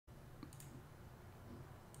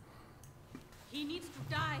He needs to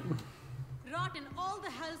die. Rot in all the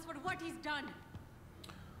hells for what he's done.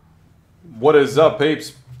 What is up,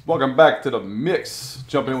 apes? Welcome back to the mix.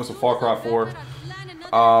 Jumping in with some FarCry 4.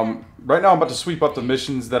 Right now I'm about to sweep up the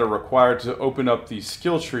missions that are required to open up the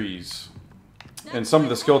skill trees. And some of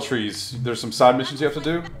the skill trees, there's some side missions you have to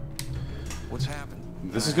do. What's happened?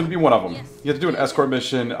 This is going to be one of them. You have to do an escort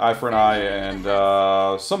mission, eye for an eye, and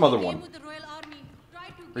some other one.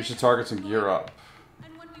 Reach the targets and gear up.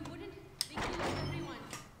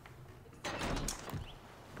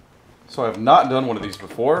 So I have not done one of these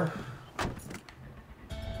before.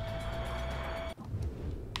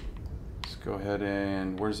 Let's go ahead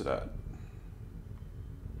and... where's it at?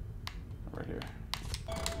 Right here.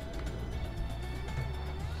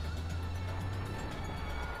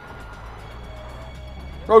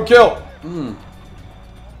 Roadkill!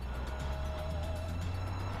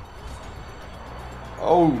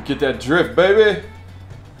 Oh, get that drift, baby!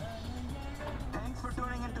 Thanks for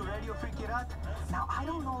tuning into Radio Free Kirat. Now, I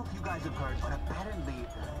don't know if you guys have heard, but apparently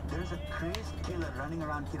there's a crazed killer running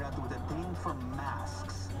around Kirat with a thing for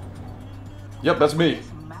masks. Yep, that's me.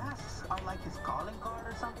 These masks are like his calling card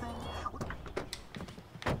or something.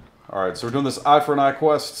 Alright, so we're doing this eye for an eye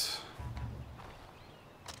quest.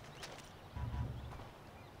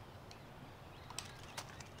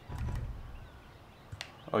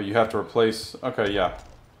 Oh, you have to replace... okay, yeah.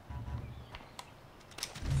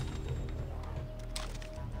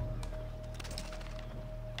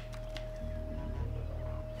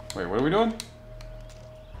 Wait, what are we doing?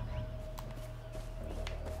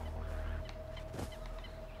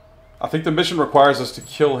 I think the mission requires us to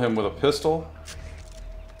kill him with a pistol.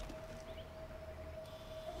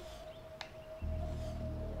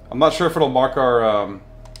 I'm not sure if it'll mark our...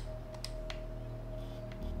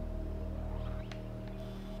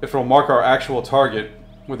 if it'll mark our actual target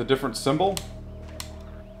with a different symbol.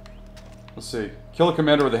 Let's see. Kill a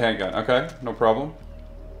commander with a handgun. Okay, no problem.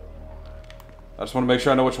 I just want to make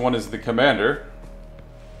sure I know which one is the commander.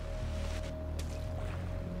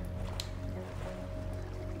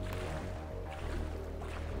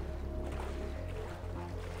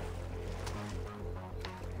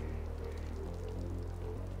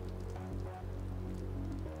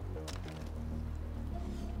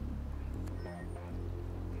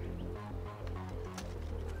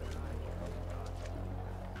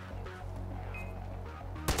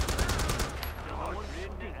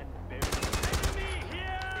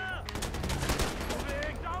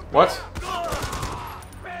 What?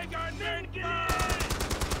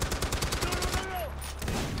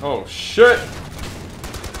 Oh shit!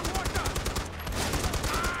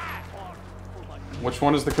 Which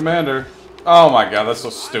one is the commander? Oh my god, that's so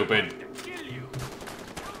stupid.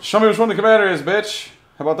 Show me which one the commander is, bitch.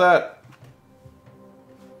 How about that?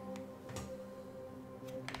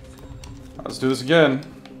 Let's do this again.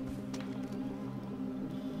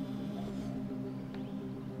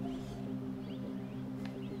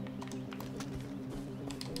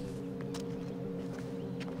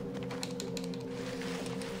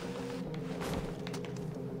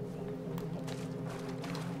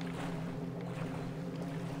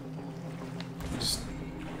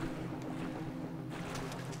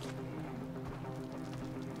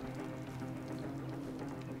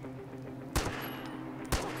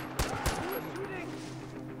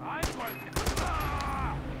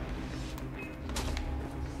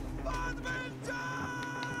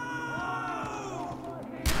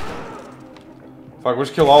 Fuck, we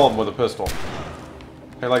should kill all of them with a pistol.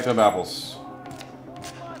 Hey, like them apples.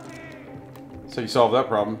 So you solved that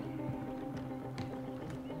problem.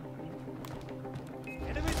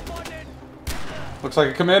 Looks like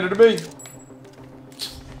a commander to me.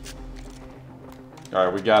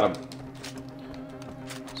 Alright, we got him.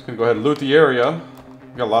 Just gonna go ahead and loot the area.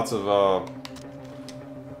 We got lots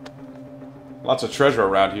of treasure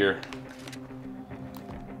around here.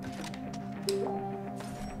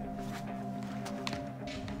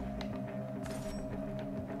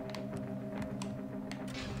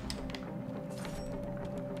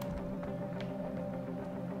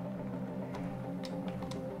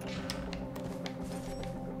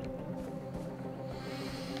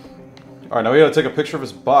 Alright, now we gotta take a picture of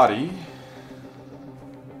his body.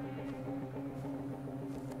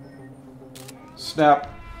 Snap.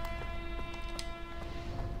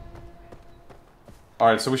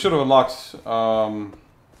 Alright, so we should have unlocked,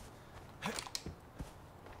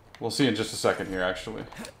 we'll see in just a second here, actually.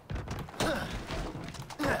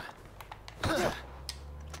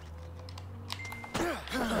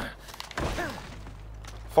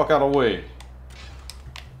 Fuck out of the way.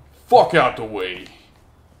 Fuck out the way.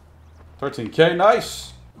 13K,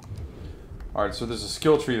 nice. Alright, so there's a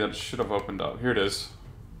skill tree that should have opened up. Here it is.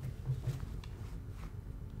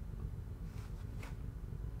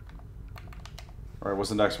 Alright, what's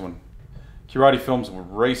the next one? Kirati Films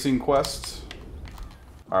Racing Quest.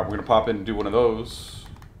 Alright, we're gonna pop in and do one of those.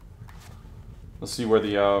 Let's see where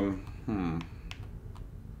the,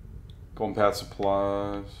 Golden Path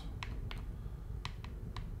Supplies.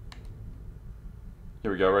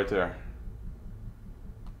 Here we go, right there.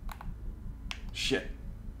 Shit.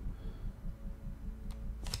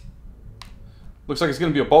 Looks like it's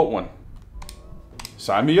gonna be a boat one.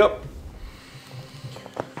 Sign me up.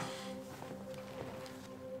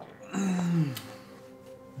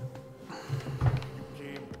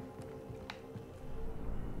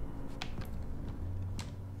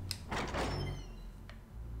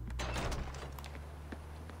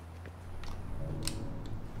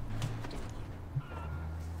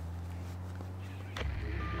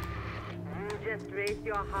 Just race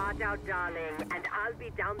your heart out, darling, and I'll be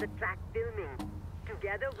down the track filming.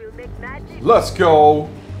 Together we'll make magic. Let's go.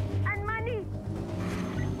 And money.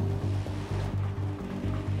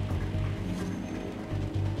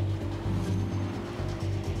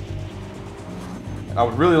 I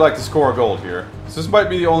would really like to score a gold here. So this might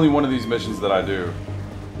be the only one of these missions that I do.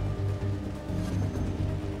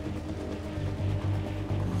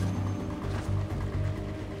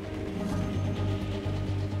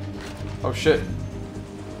 Oh shit.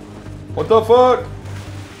 What the fuck?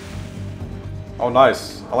 Oh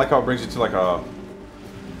nice. I like how it brings you to like a...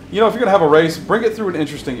 You know, if you're gonna have a race, bring it through an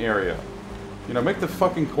interesting area. You know, make the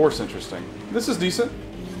fucking course interesting. This is decent.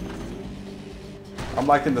 I'm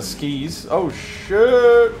liking the skis. Oh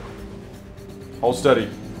shit. Hold steady.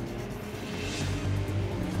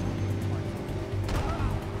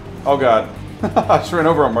 Oh god. I just ran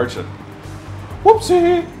over a merchant.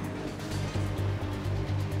 Whoopsie.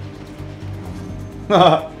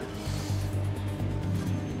 No!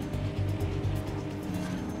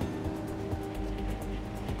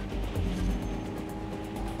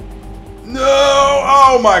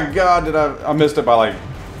 Oh my god, did I missed it by like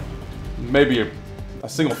maybe a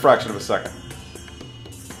single fraction of a second.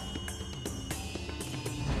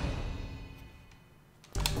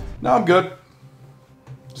 No, I'm good.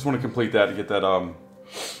 Just want to complete that to get that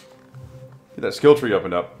skill tree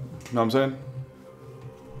opened up. You know what I'm saying?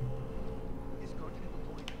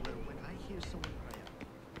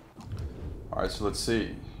 Alright, so let's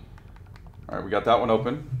see. Alright, we got that one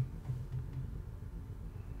open.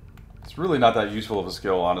 It's really not that useful of a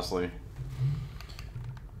skill, honestly.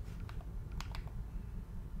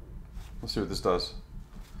 Let's see what this does.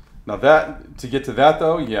 Now that, to get to that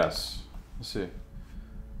though, yes. Let's see.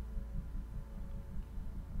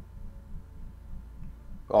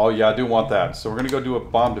 Oh yeah, I do want that. So we're gonna go do a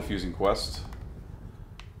bomb defusing quest.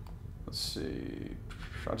 Let's see.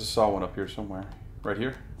 I just saw one up here somewhere. Right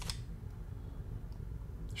here.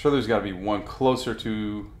 Sure, there's got to be one closer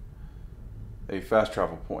to a fast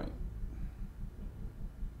travel point.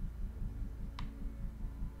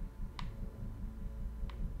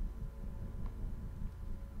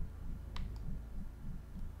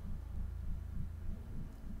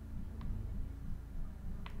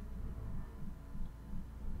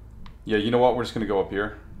 Yeah, you know what? We're just going to go up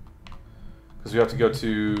here. Because we have to go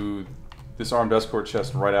to this armed escort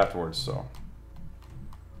chest right afterwards, so.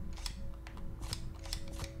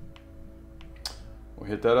 We'll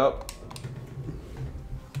hit that up.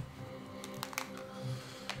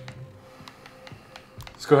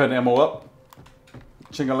 Let's go ahead and ammo up.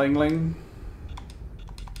 Ching-a-ling-ling.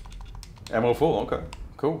 Ammo full, okay.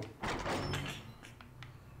 Cool.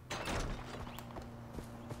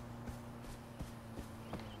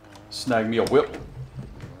 Snag me a whip.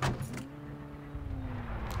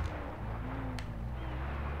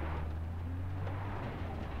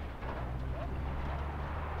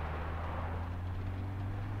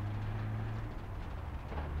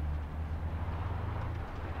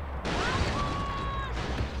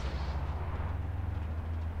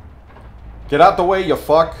 Get out the way, you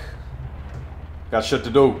fuck. Got shit to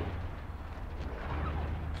do.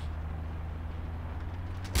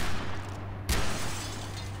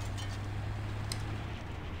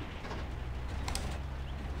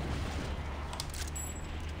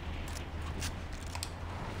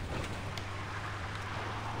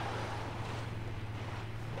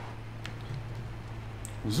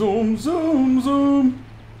 Zoom, zoom, zoom.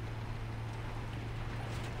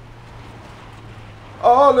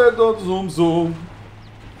 Alle dort zoom, zoom.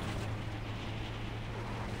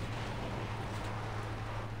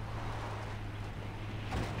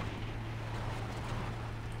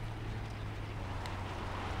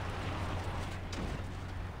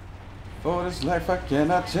 For this life I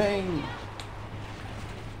cannot change.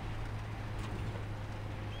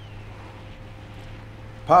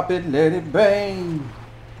 Pop it, let it bang.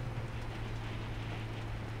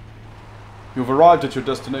 You've arrived at your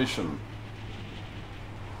destination.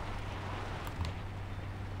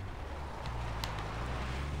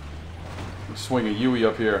 Swing a Yui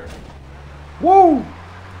up here. Woo!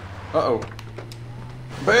 Uh-oh.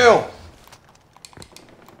 Bail!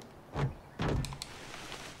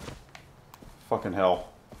 Fucking hell.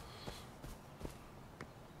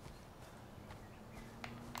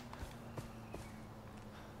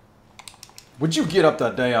 Would you get up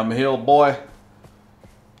that damn hill, boy?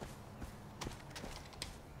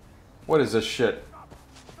 What is this shit?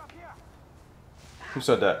 Who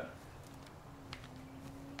said that?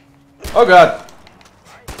 Oh god!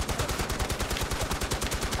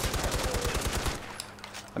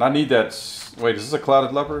 And I need that. Wait, is this a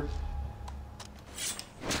clouded leopard?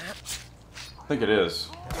 I think it is.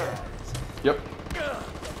 Yep.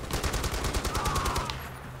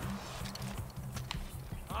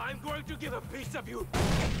 I'm going to give a piece of you.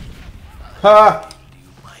 Ha!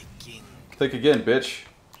 Think again, bitch.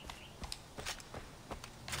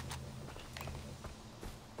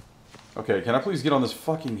 Okay, can I please get on this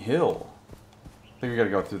fucking hill? I think we gotta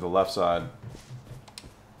go through the left side.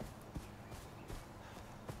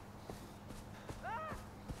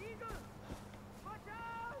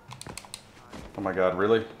 Oh my god,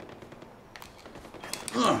 really?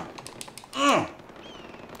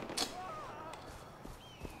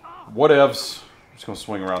 Whatevs. I'm just gonna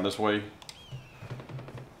swing around this way.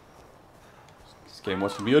 This game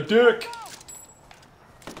wants to be a dick.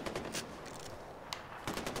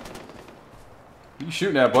 What are you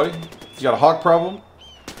shooting at, buddy? You got a hawk problem?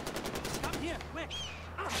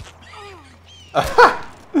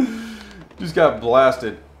 Just got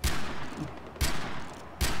blasted.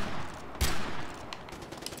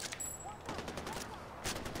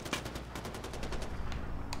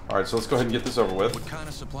 Alright, so let's go ahead and get this over with. What kind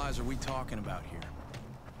of supplies are we talking about here?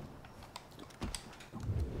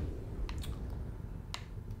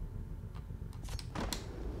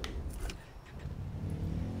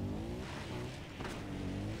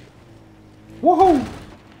 Woohoo!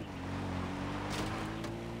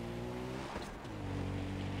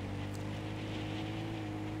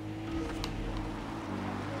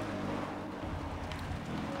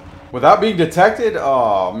 Without being detected?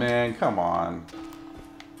 Oh man, come on.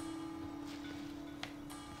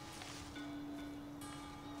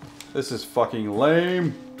 This is fucking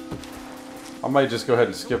lame. I might just go ahead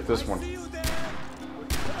and skip this one.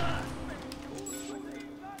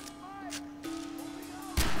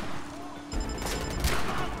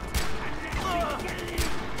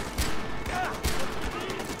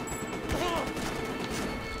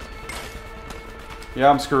 Yeah,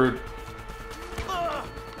 I'm screwed.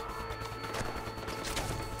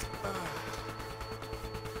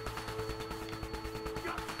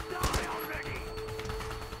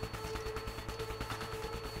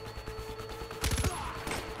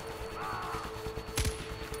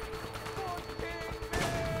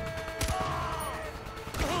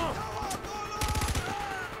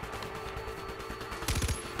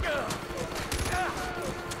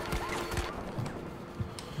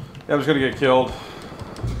 Yeah, I'm just gonna get killed.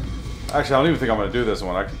 Actually, I don't even think I'm gonna do this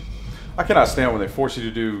one. I cannot stand when they force you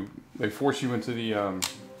to do. They force you into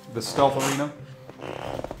the stealth arena.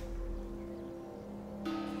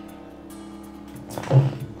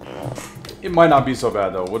 It might not be so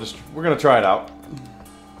bad though. We're gonna try it out.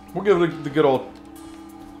 We'll give it the good old.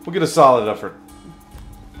 We'll get a solid effort.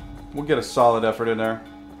 We'll get a solid effort in there.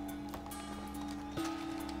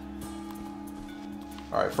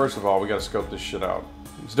 All right. First of all, we gotta scope this shit out.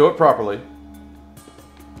 Let's do it properly.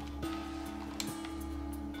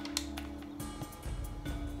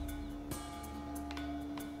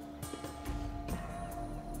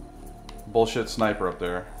 Bullshit sniper up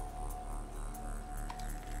there.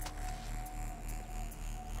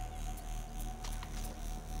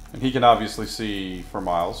 And he can obviously see for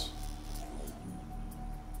miles.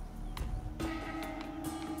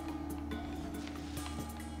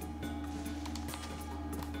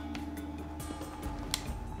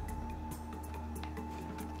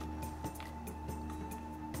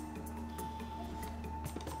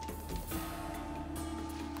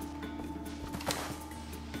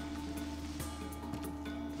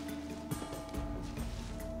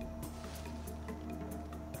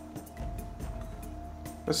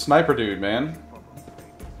 This sniper dude, man.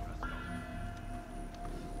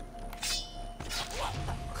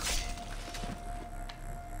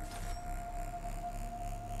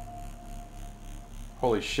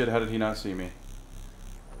 Holy shit, how did he not see me?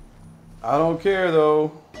 I don't care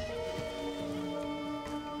though.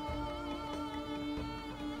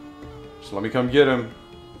 Just let me come get him.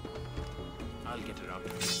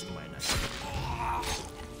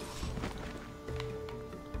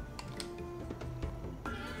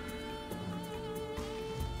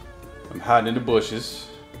 I'm hiding in the bushes.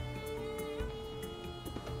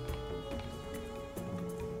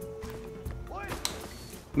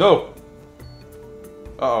 No!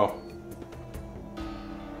 Uh-oh.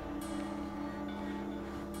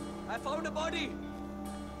 I found a body.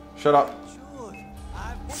 Shut up. Sure.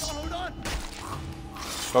 Hold on.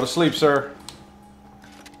 Go to sleep, sir.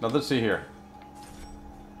 Nothing to see here.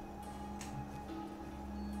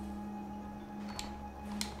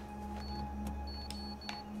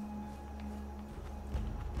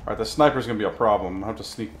 Alright, the sniper's gonna be a problem. I have to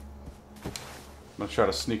sneak. I'm gonna try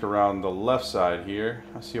to sneak around the left side here.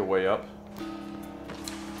 I see a way up.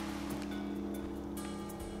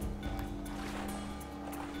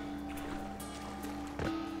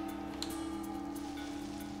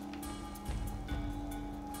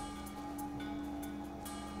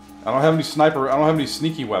 I don't have any sniper. I don't have any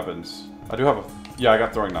sneaky weapons. I do have a. Yeah, I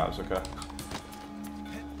got throwing knives. Okay.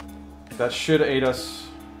 That should aid us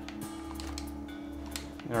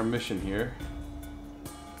in our mission here.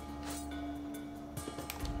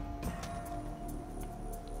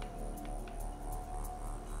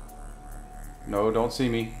 No, don't see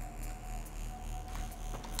me.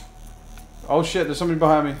 Oh shit! There's somebody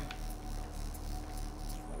behind me.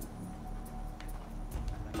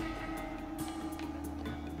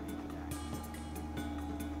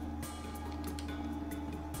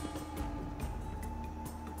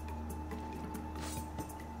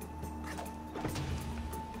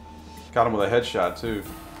 Got him with a headshot, too.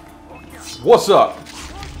 What's up?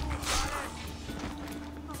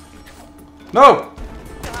 No!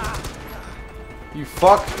 You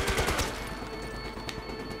fuck.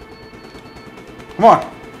 Come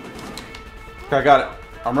on. Okay, I got it.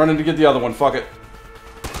 I'm running to get the other one. Fuck it.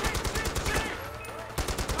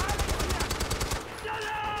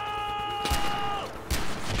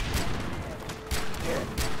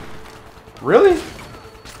 Really?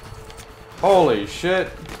 Holy shit.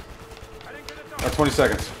 20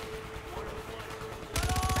 seconds.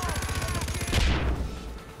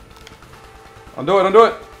 Undo it, undo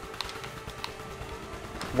it.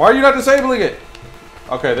 Why are you not disabling it?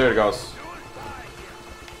 Okay, there it goes.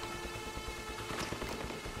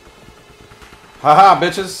 Haha,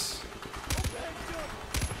 bitches.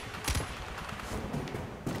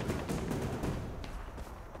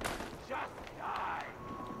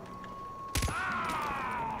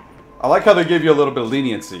 I like how they gave you a little bit of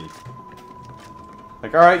leniency.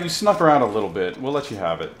 Like, alright, you snuck around a little bit. We'll let you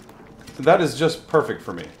have it. That is just perfect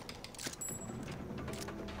for me.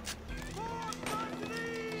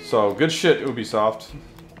 So, good shit, Ubisoft.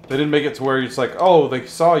 They didn't make it to where it's like, oh, they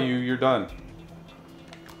saw you, you're done.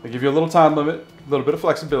 They give you a little time limit, a little bit of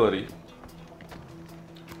flexibility.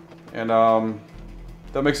 And,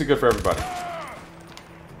 that makes it good for everybody.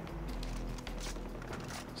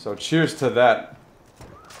 So, cheers to that.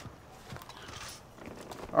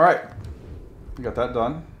 Alright. We got that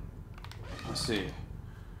done. Let's see.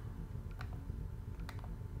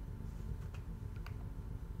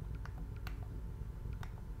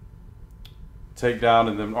 Take down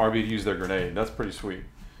and then RB to use their grenade. That's pretty sweet.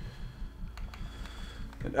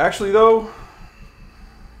 And actually though,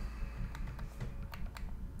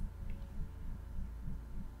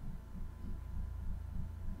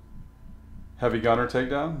 heavy gunner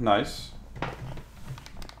takedown. Nice.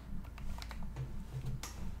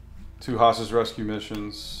 2 hostage rescue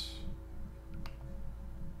missions.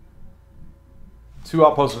 2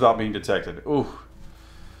 outposts without being detected. Ooh.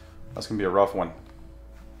 That's going to be a rough one.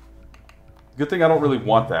 Good thing I don't really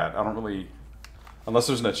want that. I don't really... Unless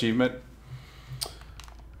there's an achievement.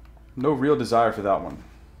 No real desire for that one.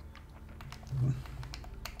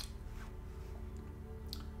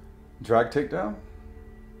 Drag takedown.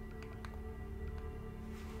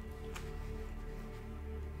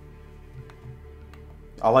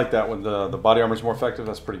 I like that when the body armor is more effective.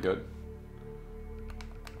 That's pretty good.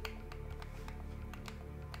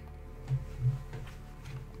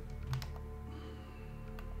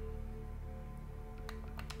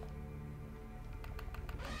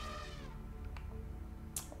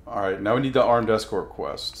 Alright, now we need the armed escort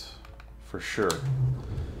quest. For sure.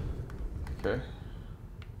 Okay.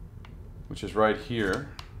 Which is right here.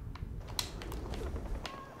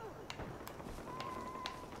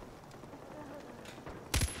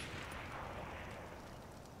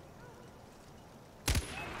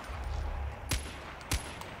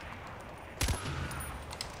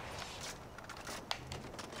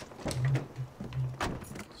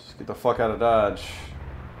 Get the fuck out of Dodge.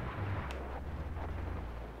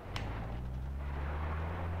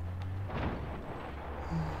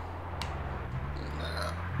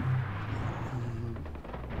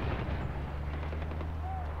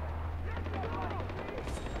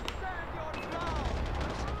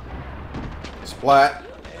 Splat.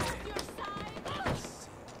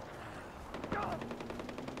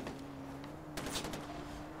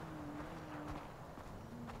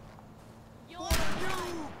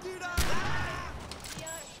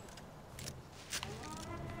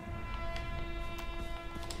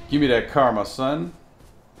 Give me that karma, son.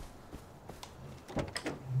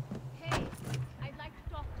 Hey, I'd like to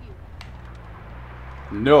talk to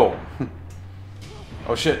you. No.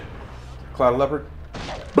 Oh shit. Cloud leopard.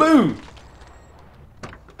 Blue.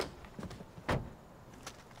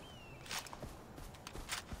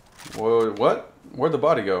 Whoa, what? Where'd the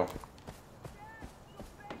body go?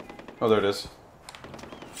 Oh, there it is.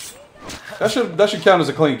 That should count as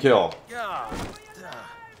a clean kill.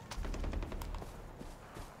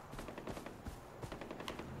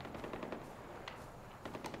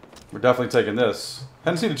 We're definitely taking this.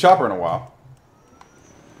 Hadn't seen a chopper in a while.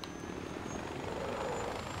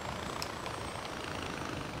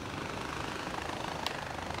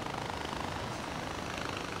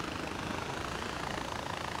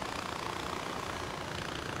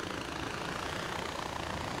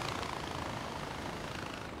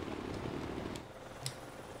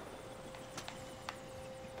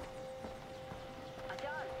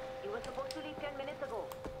 Ajahn, you were supposed to leave 10 minutes ago.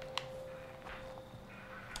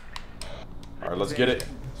 Alright, let's get it.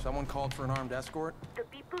 Someone called for an armed escort? The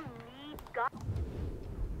people need guns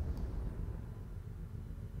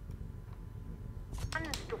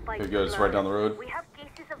to fight. Here it goes, right down the road. We have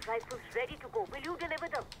cases of rifles ready to go. Will you deliver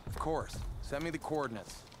them? Of course. Send me the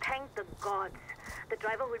coordinates. Thank the gods. The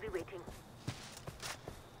driver will be waiting.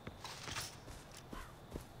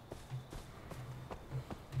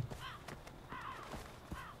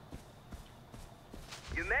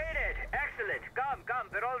 You made it! Excellent! Come,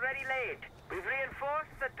 we're already late. We've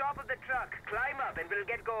reinforced the top of the truck. Climb up and we'll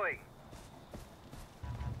get going.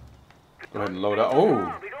 Go ahead and load up. Oh!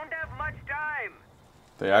 We don't have much time.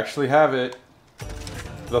 They actually have it.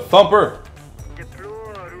 The thumper!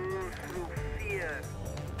 Deplore rules through fear.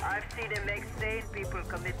 I've seen him make sane people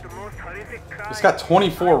commit the most horrific crimes. It's got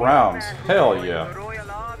 24 rounds. Hell yeah. The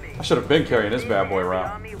Royal Army. I should have been carrying this bad boy The around.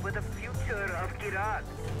 army with the future of Kirat.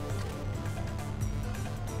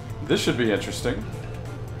 This should be interesting.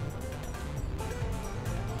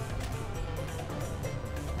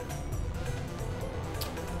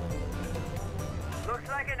 Looks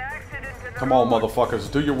like an accident in the Come on, road. motherfuckers.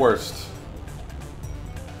 Do your worst.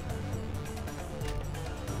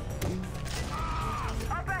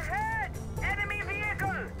 Up ahead! Enemy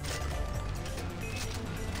vehicle!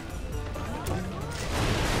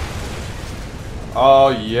 Oh,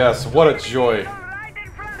 yes. What a joy. Right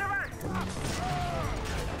in front of us!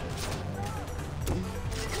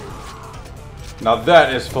 Now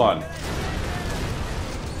that is fun.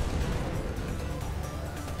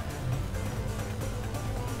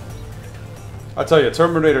 I tell you,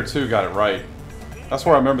 Terminator 2 got it right. That's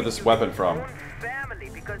where I remember this weapon from. Own family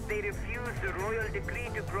because they refused the royal decree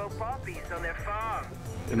to grow poppies on their farm.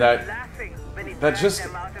 And that Laughing when it that dragged just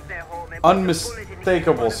them out of their home and put a bullet in each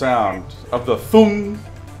unmistakable one of sound of the thung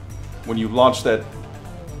when you launch that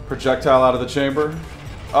projectile out of the chamber.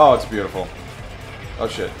 Oh, it's beautiful. Oh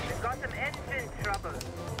shit. They've got some engine trouble.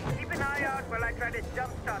 Keep an eye out while I try to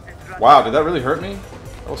jumpstart this run. Wow, did that really hurt me?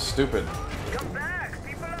 That was stupid. Come back!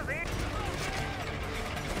 People are waiting.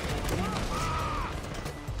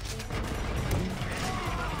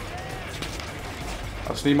 I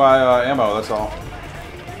just need my ammo, that's all.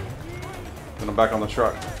 Then I'm back on the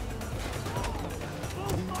truck.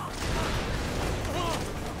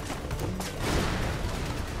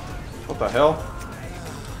 What the hell?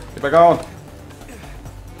 Get back on.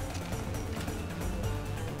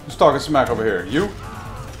 Who's talking smack over here? You?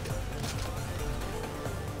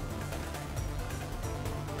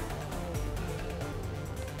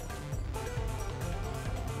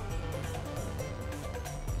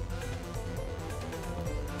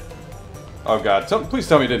 Oh god, please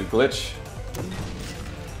tell me it didn't glitch.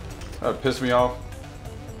 That would piss me off.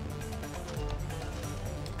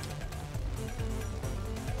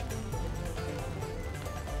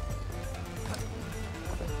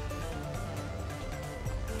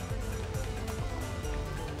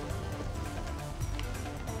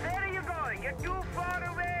 Where are you going? You're too far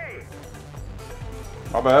away.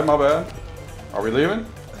 My bad, my bad. Are we leaving?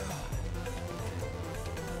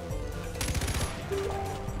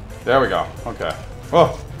 There we go. Okay.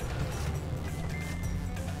 Oh.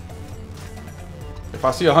 If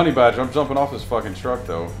I see a honey badger, I'm jumping off this fucking truck,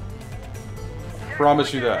 though.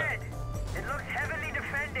 Promise you that. It looks heavily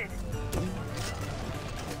defended.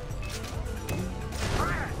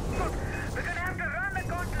 We're gonna have to run the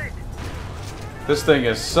gauntlet. This thing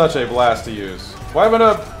is such a blast to use. Why haven't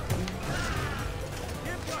I...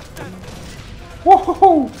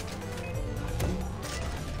 Woohoo!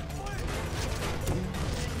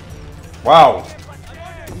 Wow.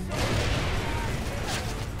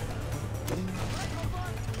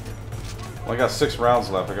 Well, I got 6 rounds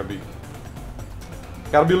left. I gotta be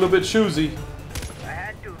a little bit choosy. I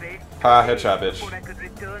had to wait Ha, headshot, bitch. before I could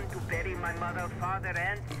return to bury my mother, father,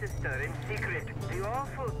 and sister in secret. The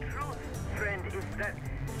awful truth, friend, is that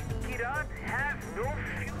Kirat have no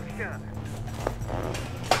future.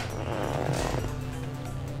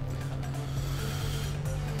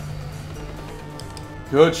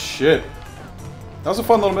 Good shit. That was a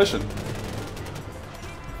fun little mission.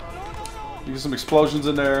 You get some explosions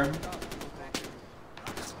in there. Should have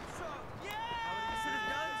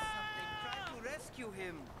done something. Tried to rescue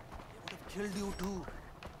him. They would have killed you too.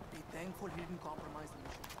 Be thankful he didn't compromise the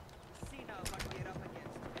mission. See now what we're up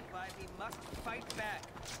against. Why we must fight back.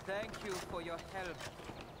 Thank you for your help.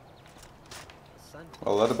 Son,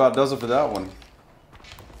 Well, that about does it for that one.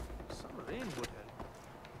 some rain would help.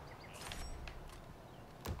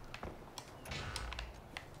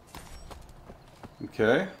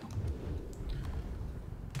 Okay.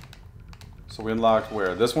 So we unlocked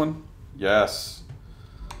where? This one? Yes.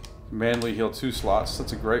 Manually heal 2 slots.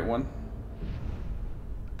 That's a great one.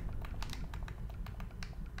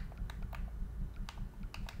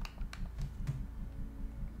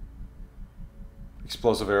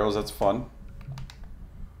 Explosive arrows, that's fun.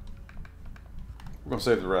 We're gonna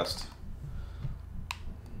save the rest.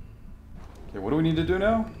 Okay, what do we need to do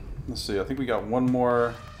now? Let's see, I think we got one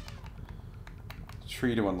more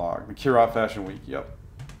tree to unlock. The Kirat Fashion Week, yep.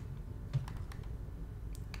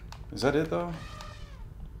 Is that it though?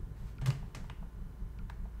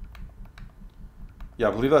 Yeah,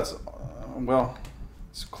 I believe that's, well,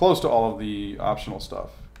 it's close to all of the optional stuff.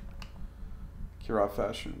 Kirat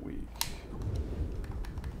Fashion Week.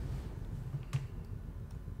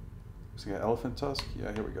 So we got elephant tusk?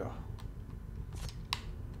 Yeah, here we go.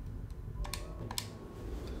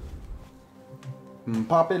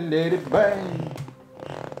 Pop it, let it bang.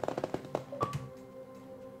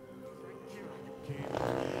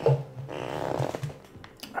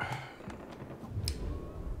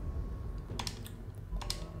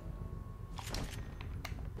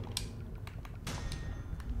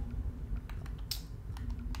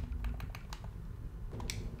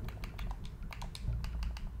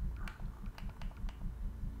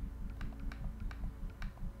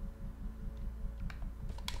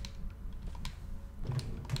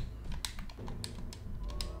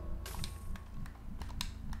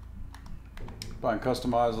 Buy and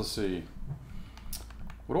customize, let's see.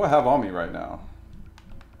 What do I have on me right now?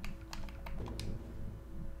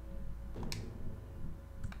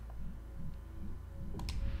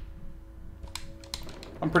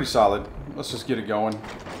 I'm pretty solid. Let's just get it going.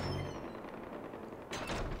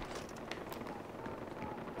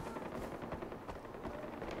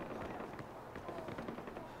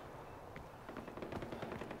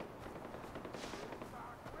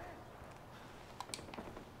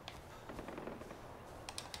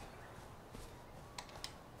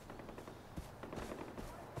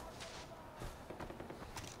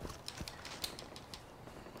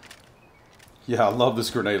 Yeah, I love this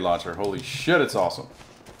grenade launcher. Holy shit, it's awesome.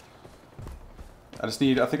 I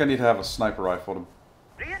think I need to have a sniper rifle to...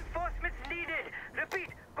 Reinforcements needed. Repeat,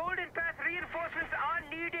 Golden Pass reinforcements are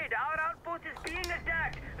needed. Our outpost is being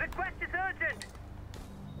attacked. Request is urgent.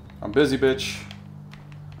 I'm busy, bitch.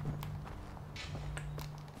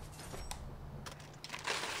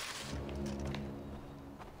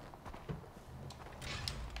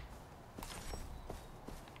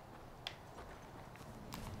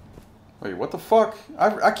 Wait, what the fuck?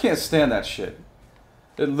 I can't stand that shit.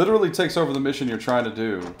 It literally takes over the mission you're trying to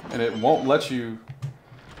do, and it won't let you...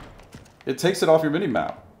 It takes it off your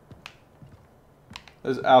mini-map. That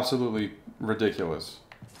is absolutely ridiculous.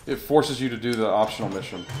 It forces you to do the optional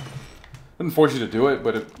mission. It doesn't force you to do it,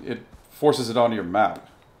 but it forces it onto your map.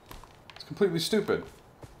 It's completely stupid.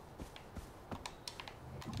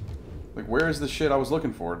 Like, where is the shit I was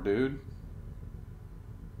looking for, dude?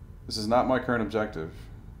 This is not my current objective.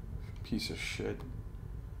 Piece of shit.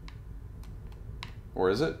 Or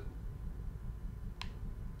is it?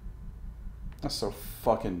 That's so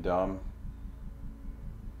fucking dumb.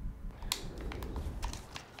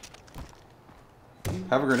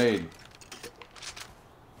 Have a grenade.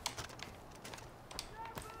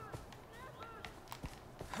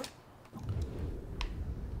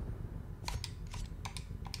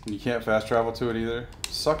 You can't fast travel to it either?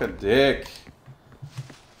 Suck a dick.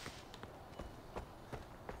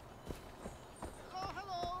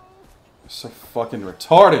 So fucking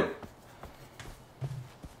retarded.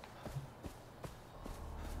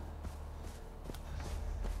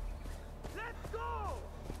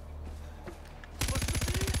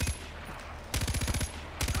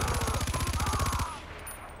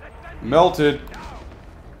 Melted.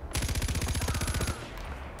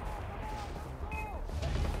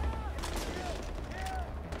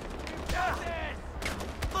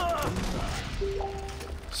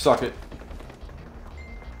 Suck it.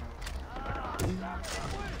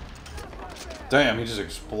 Damn, he just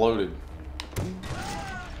exploded.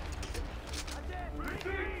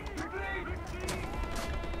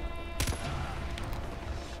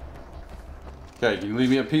 Okay, can you leave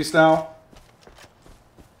me in peace now?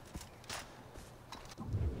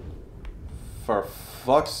 For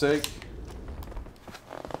fuck's sake.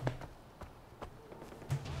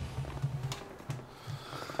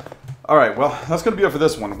 Alright, well, that's going to be it for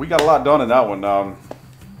this one. We got a lot done in that one. We're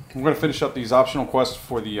going to finish up these optional quests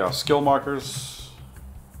for the skill markers.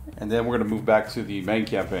 And then we're going to move back to the main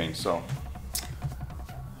campaign. So,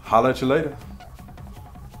 holla at you later.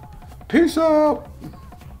 Peace out!